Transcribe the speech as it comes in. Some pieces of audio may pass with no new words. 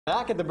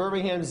Back at the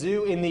Birmingham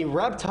Zoo in the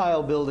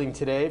reptile building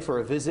today for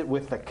a visit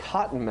with the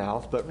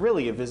cottonmouth, but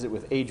really a visit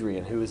with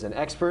Adrian, who is an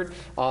expert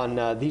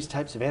on these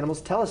types of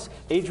animals. Tell us,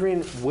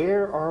 Adrian,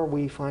 where are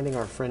we finding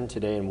our friend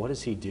today and what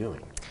is he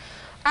doing?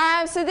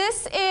 So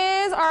this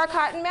is our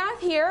cottonmouth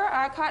here.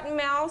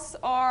 Cottonmouths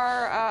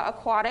are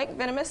aquatic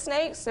venomous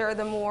snakes. They're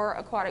the more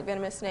aquatic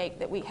venomous snake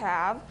that we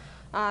have.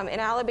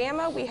 In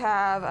Alabama, we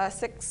have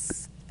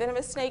 6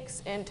 venomous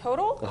snakes in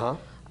total.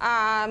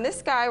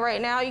 This guy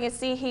right now, you can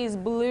see he's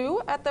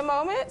blue at the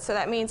moment, so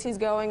that means he's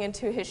going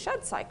into his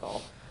shed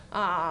cycle.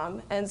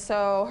 And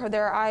so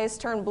their eyes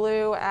turn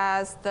blue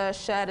as the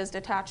shed is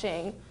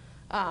detaching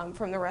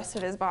from the rest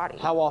of his body.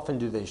 How often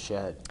do they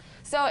shed?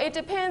 So it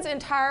depends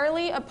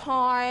entirely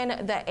upon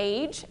the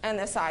age and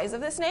the size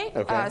of the snake.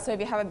 Okay. So if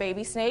you have a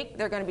baby snake,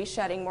 they're going to be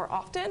shedding more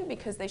often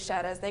because they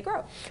shed as they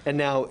grow. And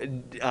now,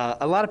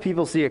 a lot of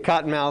people see a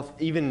cottonmouth,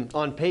 even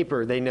on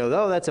paper, they know,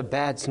 oh, that's a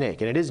bad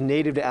snake. And it is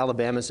native to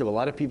Alabama, so a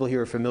lot of people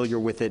here are familiar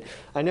with it.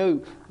 I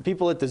know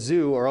people at the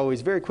zoo are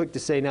always very quick to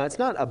say, now, it's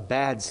not a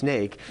bad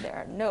snake. There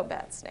are no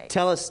bad snakes.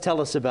 Tell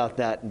us about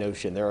that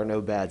notion. There are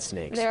no bad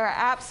snakes. There are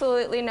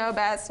absolutely no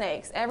bad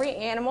snakes. Every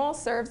animal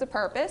serves a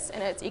purpose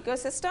in its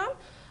ecosystem.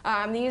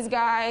 These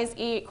guys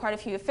eat quite a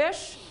few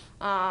fish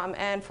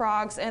and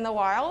frogs in the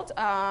wild.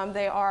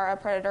 They are a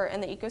predator in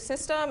the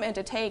ecosystem, and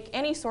to take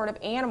any sort of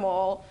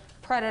animal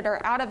predator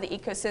out of the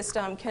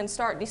ecosystem can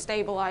start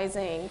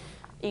destabilizing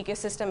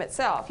ecosystem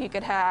itself. You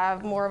could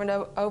have more of an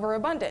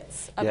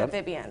overabundance of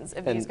amphibians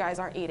if these guys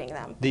aren't eating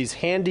them. These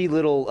handy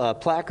little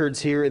placards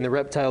here in the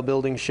reptile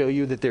building show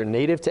you that they're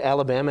native to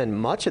Alabama and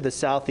much of the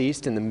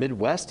southeast and the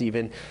Midwest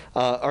even.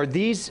 Are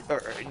these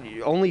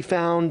only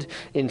found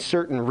in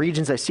certain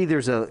regions? I see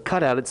there's a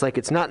cutout. It's like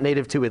it's not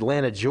native to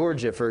Atlanta,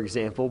 Georgia, for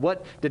example.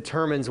 What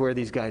determines where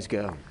these guys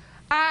go?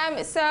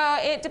 So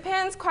it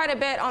depends quite a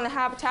bit on the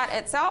habitat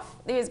itself.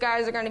 These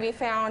guys are going to be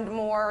found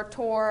more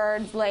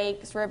towards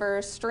lakes,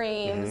 rivers,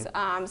 streams,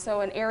 so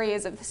in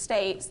areas of the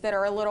states that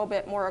are a little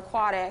bit more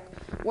aquatic,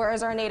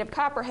 whereas our native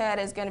copperhead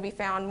is going to be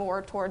found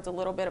more towards a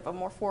little bit of a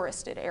more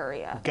forested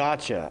area.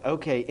 Gotcha.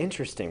 Okay,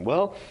 interesting.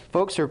 Well,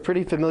 folks are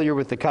pretty familiar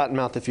with the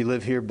cottonmouth if you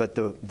live here, but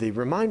the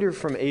reminder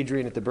from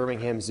Adrian at the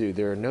Birmingham Zoo,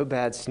 there are no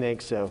bad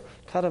snakes, so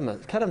cut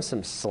them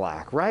some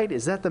slack, right?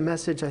 Is that the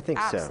message? I think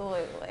so.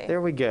 Absolutely.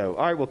 There we go.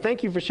 All right, well,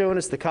 thank you for showing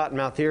us the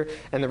cottonmouth here.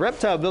 And the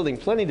reptile building,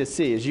 plenty to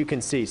see, as you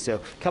can see.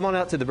 So come on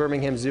out to the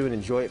Birmingham Zoo and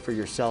enjoy it for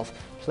yourself.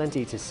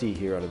 Plenty to see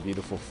here on a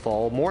beautiful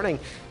fall morning.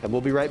 And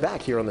we'll be right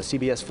back here on the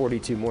CBS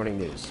 42 Morning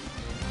News.